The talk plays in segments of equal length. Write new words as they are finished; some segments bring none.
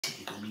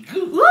be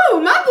good.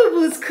 Ooh, my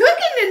boo-boo's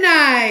cooking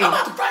tonight. I'm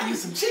about to fry you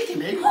some chicken,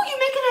 baby. Ooh, you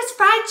making us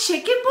fried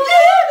chicken, boo?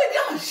 Yeah, baby,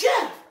 I'm a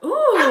chef.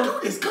 Ooh. I do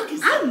this cooking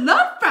stuff. I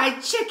love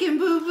fried chicken,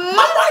 boo-boo.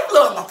 My wife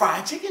loves my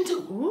fried chicken,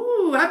 too.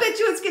 Ooh, I bet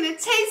you it's gonna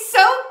taste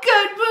so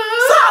good, boo.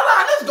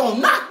 Sideline, it's gonna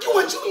knock you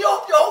and Junior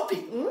off your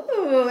feet.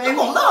 Ooh. You're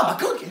gonna love my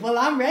cooking. Well,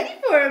 I'm ready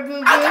for it,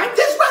 boo-boo. I got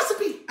this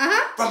recipe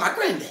from my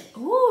granddad.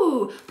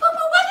 Ooh,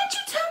 boo-boo, why didn't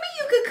you tell me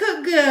you could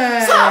cook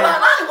good?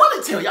 Sideline, I didn't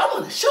want to tell you. I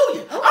want to show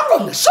you. I'm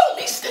from the show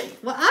me state.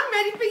 Well, I'm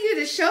ready for you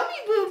to show me,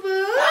 boo-boo.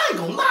 I ain't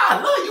gonna lie,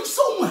 I love you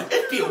so much.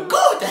 It feels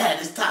good to have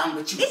this time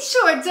with you. It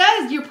sure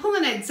does. You're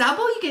pulling a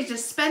double. You get to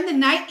spend the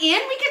night and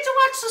we get to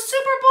watch the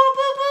Super Bowl,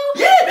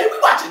 boo-boo. Yeah, man, we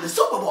watching the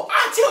Super Bowl.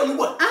 I tell you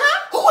what.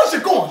 Who is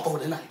you going for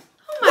tonight?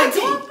 Who am I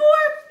going for?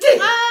 Yeah.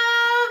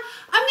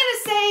 I'm going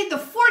to say the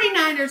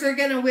 49ers are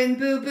going to win,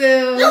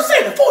 boo-boo. You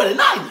say the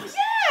 49ers?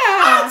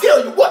 Yeah. I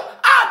tell you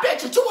what. I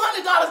bet you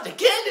 $200 the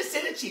Kansas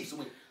City Chiefs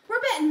win. We're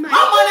betting money.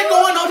 My money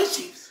going on the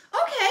Chiefs.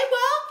 Okay,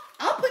 well,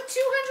 I'll put $200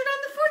 on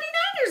the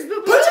 49ers,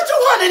 boo-boo. Put your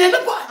 $200 in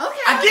the pot.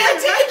 Okay. I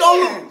guarantee you're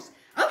going to lose.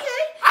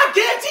 Okay. I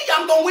guarantee you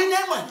I'm going to win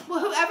that money.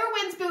 Well, whoever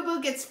wins,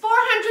 boo-boo, gets $400